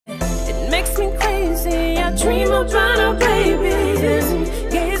makes me crazy. I dream about our babies,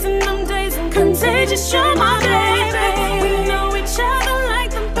 gazing them days and contagious. You're my baby. We know each other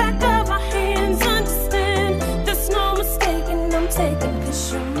like the back of our hands. Understand, there's no mistaking. I'm taking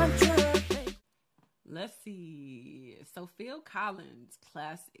 'cause you're my drug, baby. Let's see. So Phil Collins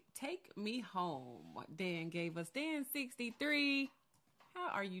classic, Take Me Home. Dan gave us Dan 63. How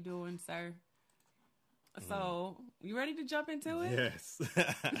are you doing, sir? So, you ready to jump into it? Yes.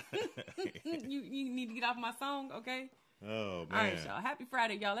 you need to get off my song, okay? Oh, man. All right, y'all. Happy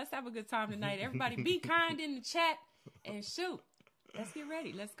Friday, y'all. Let's have a good time tonight. Everybody be kind in the chat and shoot. Let's get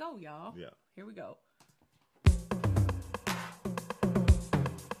ready. Let's go, y'all. Yeah. Here we go.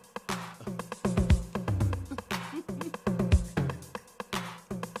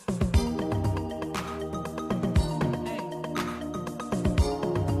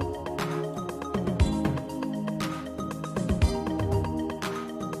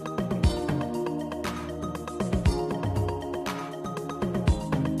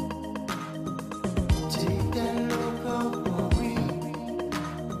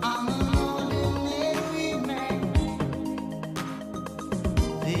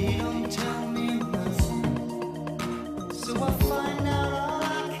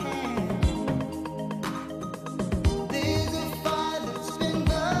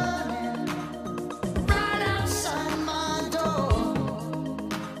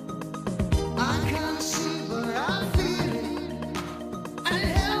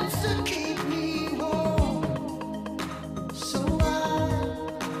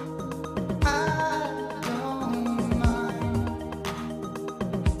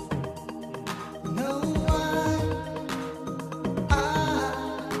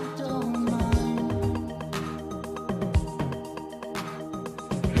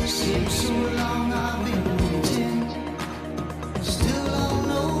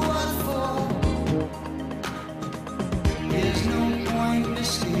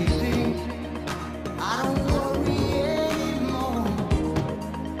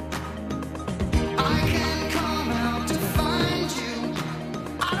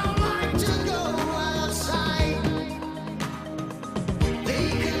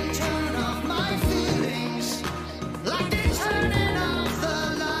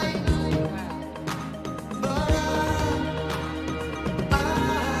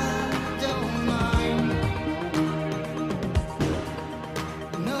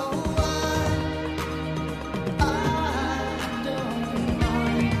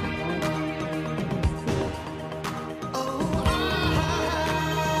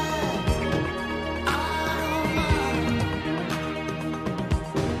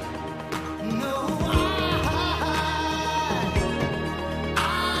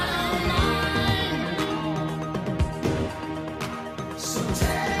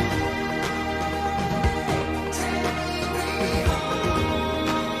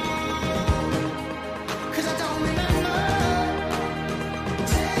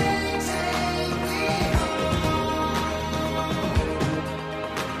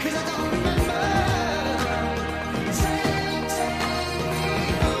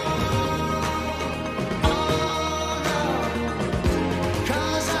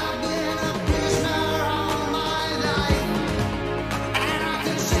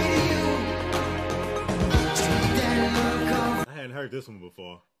 This one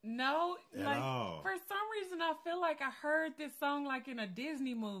before. No, like all. For some reason I feel like I heard this song like in a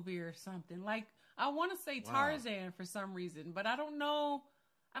Disney movie or something. Like I want to say Tarzan for some reason, but I don't know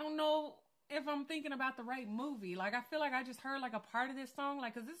if I'm thinking about the right movie. Like I feel like I just heard like a part of this song,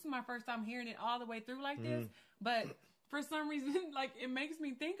 like because this is my first time hearing it all the way through like this. But for some reason, like it makes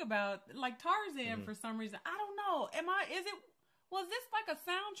me think about like Tarzan for some reason. I don't know. Was this like a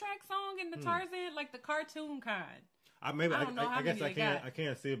soundtrack song in the Tarzan, like the cartoon kind? I guess I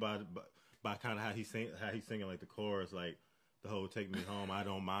can't see it by kind of how he's singing like the chorus, like the whole "Take Me Home." I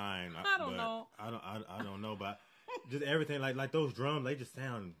don't mind. I don't know. I don't know, but just everything like those drums, they just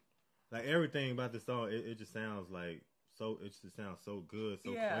sound like everything about this song. It just sounds like so. It just sounds so good,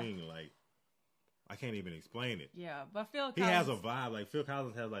 so clean. Like I can't even explain it. Yeah, but Phil Collins, he has a vibe. Like Phil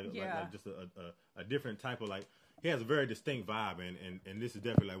Collins has like just a different type of like. He has a very distinct vibe, and this is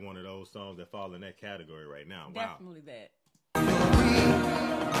definitely like one of those songs that fall in that category right now. Wow. Definitely that.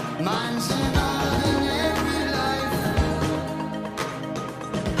 Mine's an ordinary life,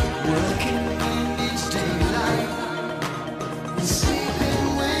 working when it's daylight, sleeping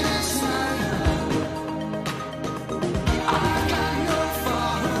when it's night. I got no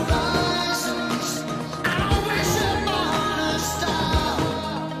far horizons, I wish upon a star.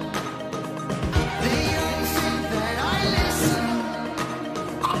 They don't think that I listen,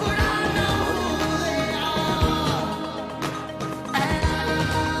 but I know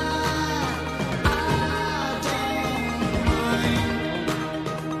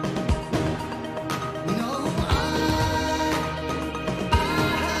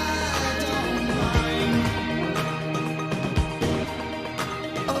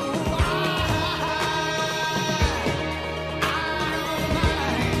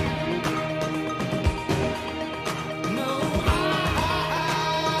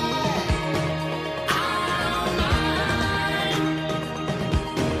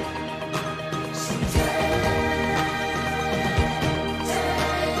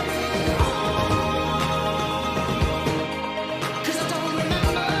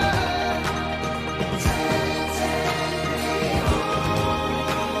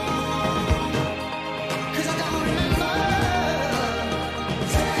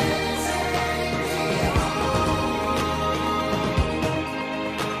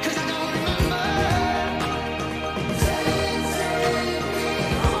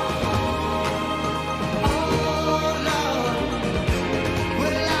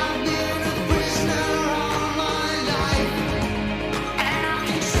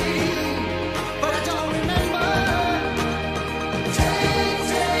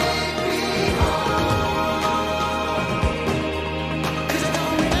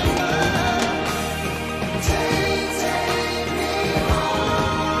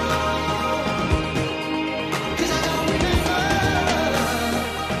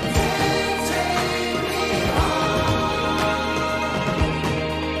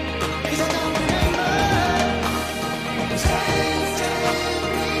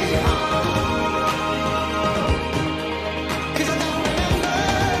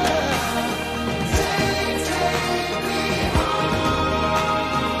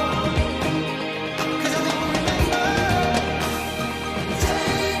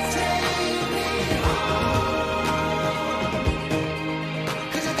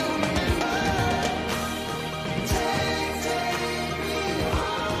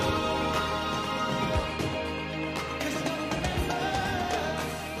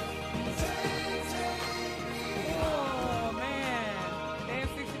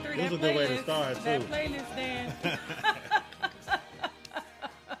a good way to start too. That playlist, Dan.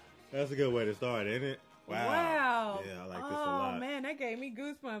 That's a good way to start, isn't it? Wow. Yeah, I like this a lot. Oh, man, that gave me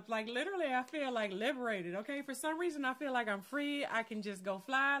goosebumps. Like, literally, I feel, like, liberated, okay? For some reason, I feel like I'm free. I can just go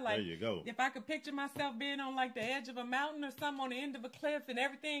fly. Like, There you go. if I could picture myself being on, like, the edge of a mountain or something on the end of a cliff and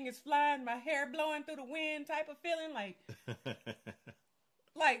everything is flying, my hair blowing through the wind type of feeling, like,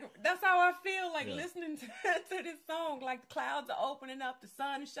 that's how I feel, like, listening to this song. Like, the clouds are opening up, the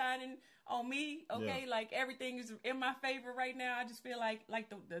sun is shining on me, okay? Like, everything is in my favor right now. I just feel like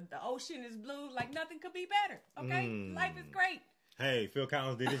the ocean is blue, like nothing could be better, okay? Life is great. Hey, Phil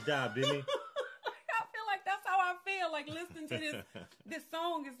Collins did his job, didn't he? I feel like that's how I feel, like, listening to this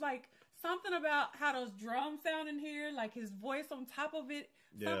song. Is like something about how those drums sound in here, like his voice on top of it,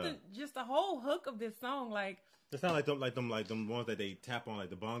 something, just the whole hook of this song, like, It sounds like them ones that they tap on, like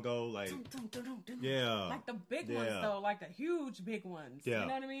the bongo, like dum, dum, dum, dum, dum. yeah, like the big ones though, like the huge big ones. Yeah. You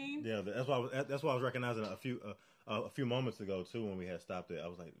know what I mean? Yeah, that's why I was recognizing a few moments ago too when we had stopped it. I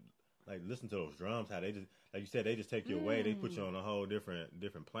was like listen to those drums, how they just, like you said, they just take you away. They put you on a whole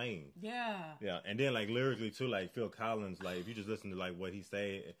different plane. Yeah. Yeah, and then like lyrically too, like Phil Collins, like if you just listen to like what he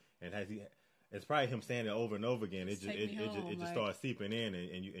say and it's probably him saying it over and over again. It just starts seeping in,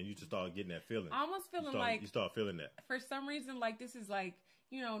 and you just start getting that feeling. I almost feeling you start feeling that. For some reason, like, this is like,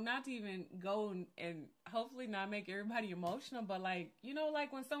 you know, not to even go and hopefully not make everybody emotional, but like, you know,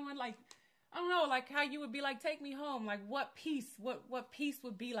 like when someone, like, I don't know, like how you would be like, take me home. Like what peace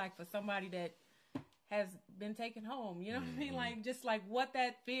would be like for somebody that has been taken home. You know what I mean? Like, just like what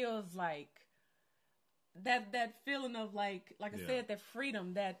that feels like. That feeling of like I said, that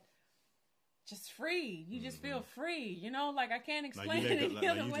freedom, that just free. You just feel free. You know, like I can't explain it any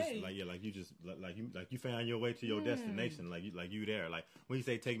other way. You found your way to your destination. Like you there. Like when you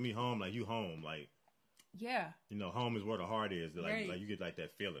say take me home, like you home. Like, yeah, you know, home is where the heart is. Like, right. like you get like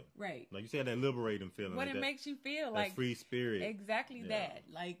that feeling. Right. Like you said, that liberating feeling. What like it that, makes you feel that like free spirit. Exactly that.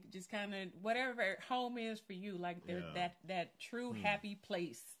 Like just kind of whatever home is for you. Like there's that true happy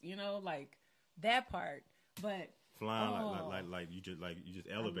place. You know, like that part. But flying like you just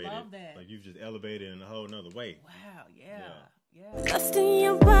elevated. I love that. Like you just elevated in a whole nother way. Wow. Yeah. Lost in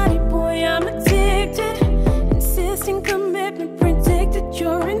your body, boy,